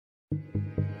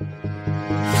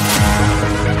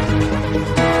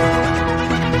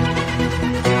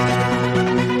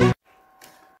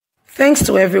Thanks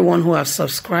to everyone who have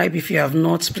subscribed. If you have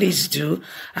not, please do.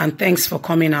 And thanks for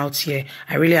coming out here.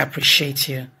 I really appreciate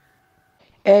you.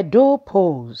 Edo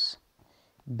polls.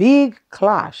 Big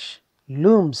clash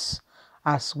looms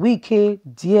as Wike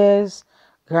dares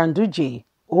Ganduje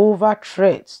over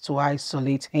threats to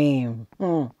isolate him.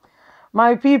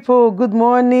 My people, good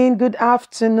morning, good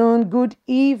afternoon, good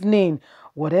evening,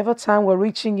 whatever time we're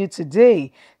reaching you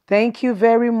today. Thank you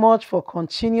very much for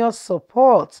continuous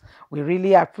support. We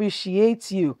really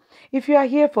appreciate you. If you are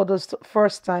here for the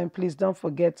first time, please don't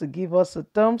forget to give us a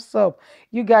thumbs up.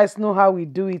 You guys know how we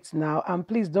do it now. And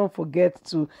please don't forget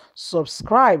to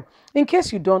subscribe. In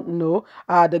case you don't know,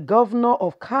 the governor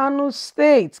of Kano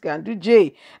State,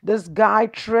 Ganduje, this guy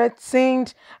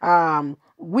threatened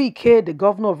Wike, the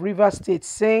governor of Rivers State,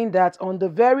 saying that on the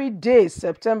very day,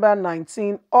 September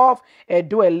 19, of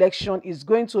Edo election, is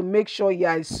going to make sure he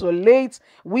isolates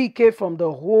Wike from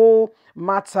the whole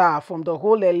matter, from the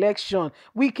whole election.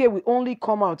 Wike will only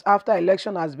come out after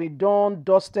election has been done,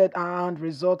 dusted, and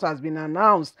result has been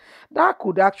announced. That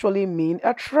could actually mean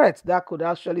a threat. That could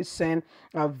actually send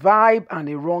a vibe and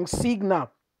a wrong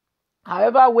signal.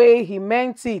 However way he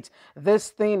meant it, this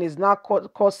thing is now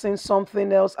causing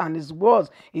something else, and his words,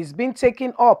 he's been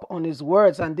taken up on his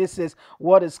words, and this is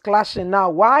what is clashing now.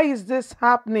 Why is this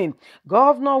happening?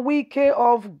 Governor Wike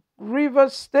of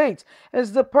Rivers State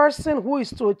is the person who is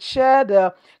to chair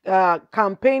the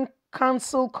campaign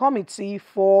council committee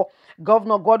for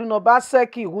Governor Godwin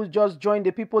Obaseki, who just joined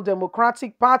the People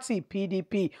Democratic Party,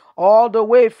 PDP, all the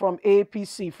way from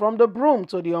APC, from the broom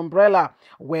to the umbrella.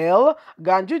 Well,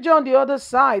 Ganduje on the other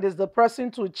side is the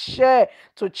person to chair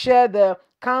the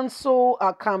council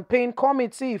campaign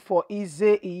committee for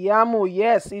Ize Iyamu.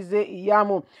 Yes, Ize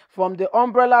Iyamu, from the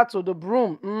umbrella to the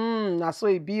broom. That's so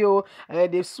it be.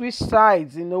 They switch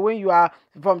sides. You know, when you are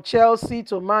from Chelsea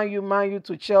to Man U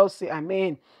to Chelsea. I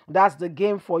mean, that's the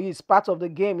game for you. It's part of the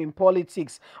game in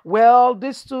politics. Well,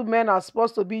 these two men are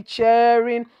supposed to be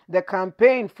chairing the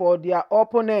campaign for their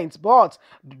opponents, but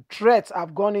threats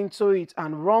have gone into it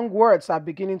and wrong words are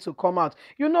beginning to come out.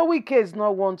 You know, Wike is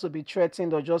not one to be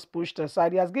threatened or just pushed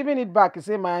aside. He has given it back. He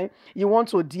said, man, you want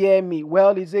to dare me?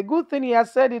 Well, it's a good thing he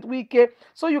has said it, Wike,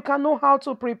 so you can know how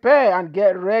to prepare and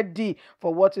get ready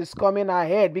for what is coming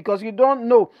ahead, because you don't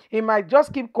know. He might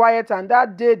just keep quiet and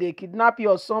that day they kidnap you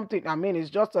or something. I mean, it's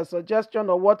just a suggestion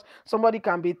of what somebody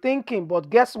can be thinking. But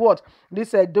guess what?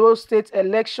 This Edo State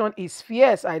election is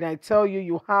fierce, and I tell you,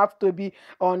 you have to be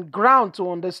on ground to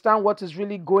understand what is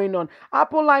really going on.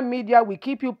 Apple Line Media will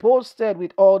keep you posted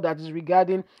with all that is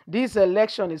regarding this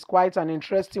election. Is quite an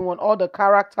interesting one. All the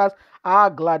characters are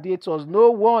gladiators. No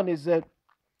one is a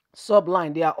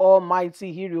subline. They are all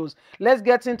mighty heroes. Let's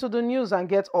get into the news and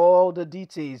get all the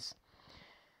details.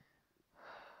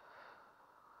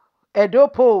 Edo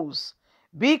polls.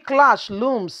 Big clash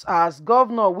looms as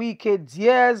Governor Wike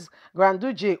dares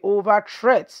Ganduje over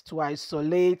threats to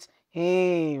isolate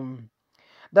him.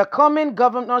 The coming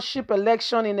governorship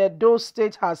election in Edo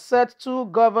State has set two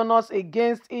governors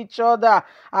against each other,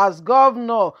 as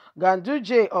Governor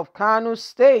Ganduje of Kano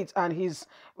State and his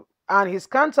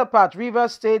counterpart,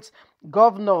 Rivers State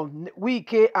Governor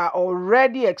Wike, are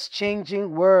already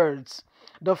exchanging words.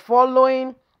 The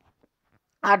following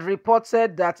had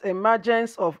reported that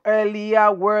emergence of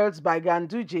earlier words by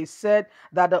Ganduje said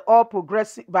that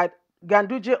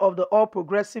Ganduje of the All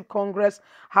Progressive Congress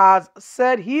has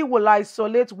said he will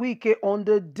isolate Wike on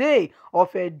the day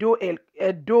of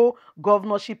Edo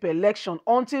governorship election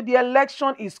until the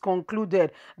election is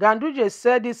concluded. Ganduje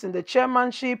said this in the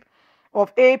chairmanship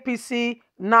of APC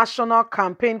National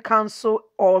Campaign Council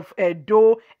of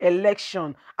Edo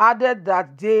election, added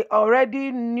that they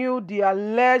already knew the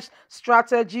alleged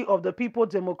strategy of the People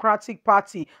Democratic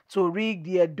Party to rig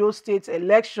the Edo State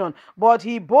election, but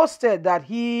he boasted that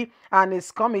he and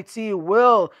his committee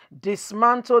will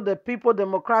dismantle the People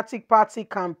Democratic Party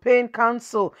Campaign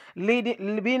Council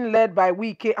being led by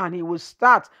Wike, and he will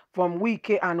start from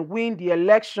Wike and win the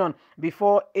election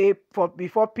before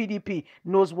PDP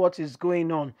knows what is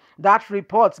going on. That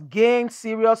report gained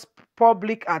serious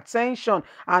public attention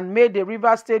and made the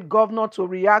Rivers State governor to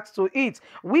react to it.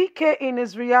 Wike, in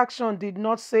his reaction, did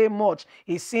not say much.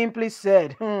 He simply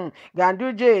said,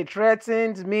 Ganduje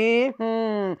threatened me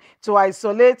to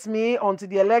isolate me until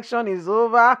the election is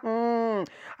over.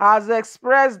 Has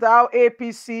expressed how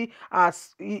APC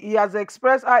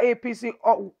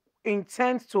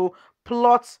intends to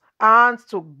plot and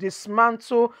to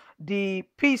dismantle the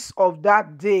peace of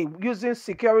that day using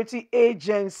security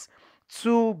agents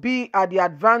to be at the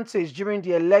advantage during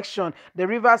the election. The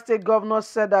Rivers State governor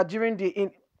said that during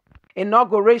the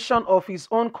inauguration of his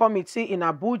own committee in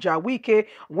Abuja, Wike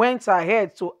went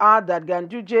ahead to add that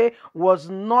Ganduje was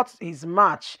not his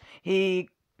match. He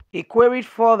queried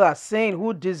further, saying,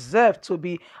 who deserves to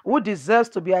be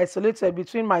isolated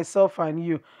between myself and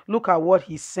you? Look at what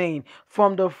he's saying.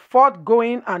 From the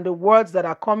foregoing and the words that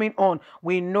are coming on,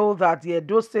 we know that the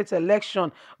Edo State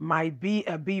election might be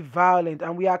a bit violent.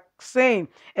 And we are saying,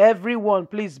 everyone,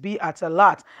 please be at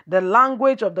alert. The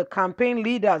language of the campaign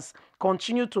leaders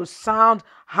continue to sound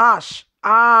harsh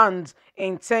and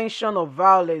intention of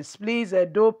violence. Please,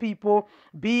 Edo people,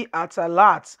 be at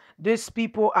alert. These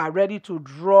people are ready to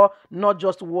draw not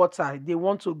just water, they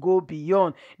want to go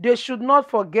beyond. They should not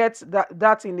forget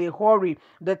that in a hurry,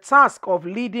 the task of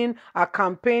leading a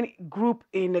campaign group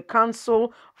in a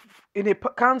council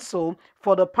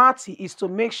for the party is to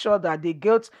make sure that they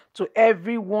get to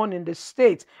everyone in the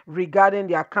state regarding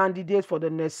their candidate, for the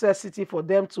necessity for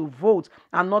them to vote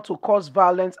and not to cause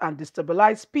violence and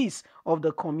destabilize peace of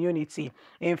the community.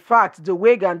 In fact, the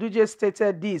way Ganduje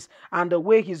stated this and the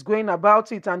way he's going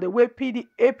about it and the way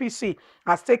APC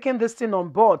has taken this thing on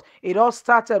board, it all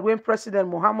started when President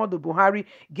Muhammadu Buhari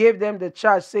gave them the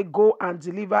charge, say, go and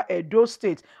deliver Edo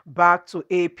State back to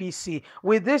APC.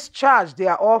 With this charge, they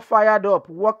are all fired up,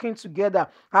 working together,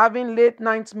 having late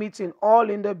night meeting, all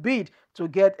in the bid to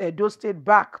get Edo State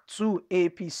back to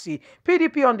APC.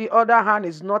 PDP, on the other hand,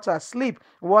 is not asleep,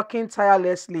 working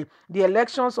tirelessly. The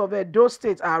elections of Edo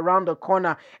State are around the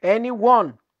corner.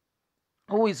 Anyone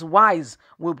who is wise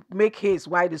will make haste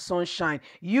while the sun shines.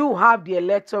 You have the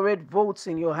electorate votes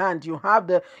in your hand. You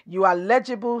are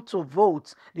eligible to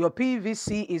vote. Your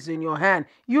PVC is in your hand.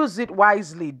 Use it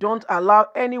wisely. Don't allow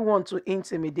anyone to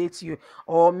intimidate you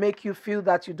or make you feel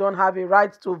that you don't have a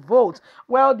right to vote.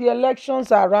 Well, the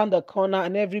elections are around the corner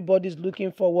and everybody's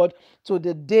looking forward to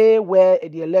the day where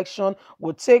the election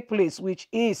will take place, which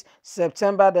is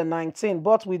September the 19th.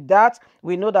 But with that,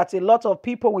 we know that a lot of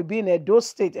people will be in Edo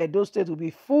State. Edo State will be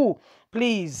full.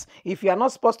 Please, if you are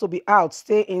not supposed to be out,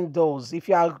 stay indoors. If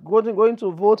you are going to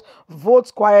vote,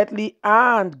 vote quietly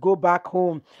and go back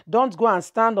home. Don't go and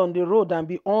stand on the road and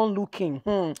be onlooking.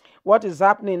 What is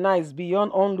happening now is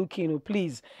beyond onlooking.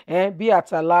 Please, be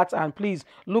at alert and please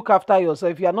look after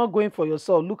yourself. If you are not going for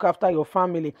yourself, look after your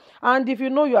family. And if you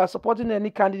know you are supporting any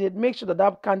candidate, make sure that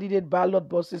that candidate ballot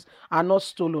boxes are not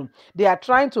stolen. They are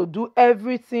trying to do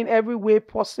everything, every way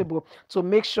possible to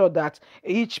make sure that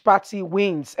each party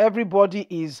wins. Everybody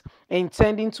is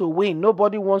intending to win.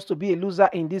 Nobody wants to be a loser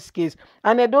in this case.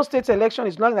 And Edo State election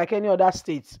is not like any other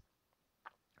state.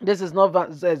 This is not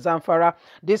Zamfara.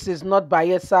 This is not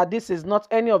Bayelsa. This is not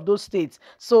any of those states.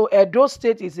 So Edo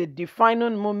State is a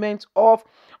defining moment of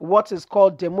what is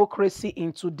called democracy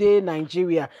in today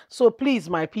Nigeria. So please,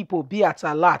 my people, be at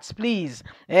alert, please.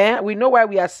 We know why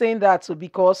we are saying that,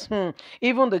 because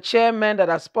even the chairmen that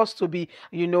are supposed to be,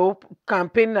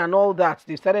 campaigning and all that,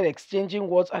 they started exchanging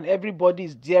words and everybody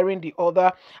is daring the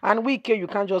other. And Wike, you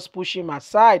can't just push him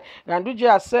aside. Ganduje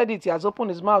has said it. He has opened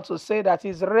his mouth to say that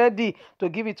he's ready to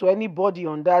give it to anybody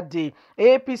on that day.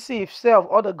 APC itself,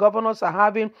 all the governors are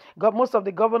having, most of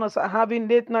the governors are having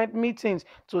late night meetings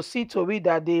to see to it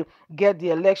that they get the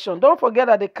election. Don't forget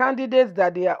that the candidates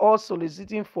that they are all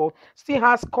soliciting for still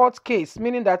has court case,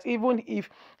 meaning that even if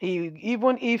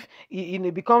he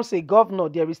becomes a governor,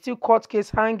 there is still court case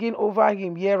hanging over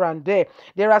him here and there.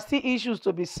 There are still issues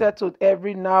to be settled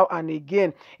every now and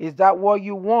again. Is that what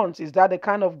you want? Is that the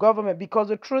kind of government? Because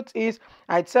the truth is,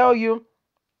 I tell you,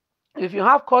 if you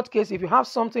have court case, if you have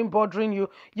something bothering you,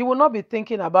 you will not be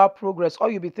thinking about progress.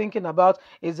 All you'll be thinking about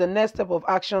is the next step of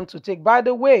action to take. By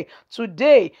the way,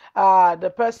 today,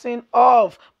 the person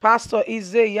of Pastor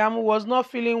Ize Yamu was not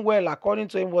feeling well, according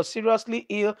to him, was seriously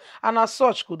ill, and as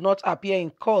such could not appear in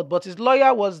court. But his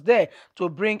lawyer was there to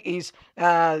bring his,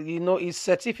 his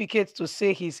certificate to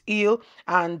say he's ill.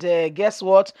 And guess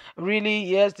what? Really,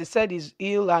 yes, they said he's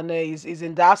ill and he's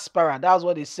in diaspora. That's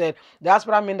what they said.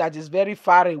 Diaspora means that he's very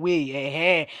far away.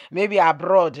 Maybe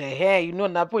abroad.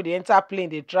 Now put the enter plane,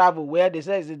 they travel where they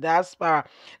say is the diaspora.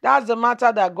 That's the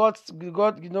matter that God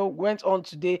went on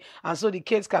today, and so the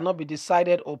case cannot be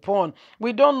decided upon.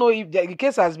 We don't know if the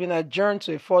case has been adjourned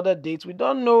to a further date. We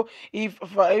don't know if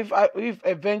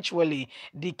eventually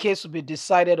the case will be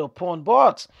decided upon.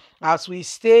 But As we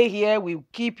stay here, we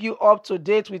keep you up to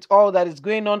date with all that is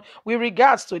going on with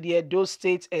regards to the Edo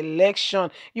State election.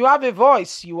 You have a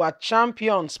voice. You are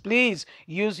champions. Please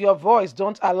use your voice.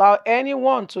 Don't allow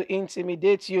anyone to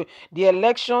intimidate you. The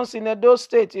elections in Edo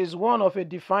State is one of a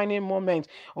defining moment.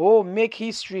 Oh, make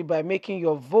history by making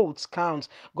your votes count.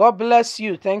 God bless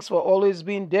you. Thanks for always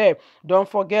being there. Don't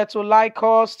forget to like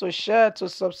us, to share, to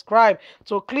subscribe,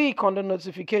 to click on the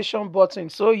notification button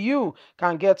so you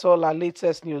can get all our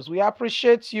latest news. We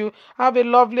appreciate you. Have a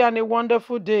lovely and a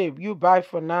wonderful day. You bye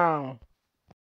for now.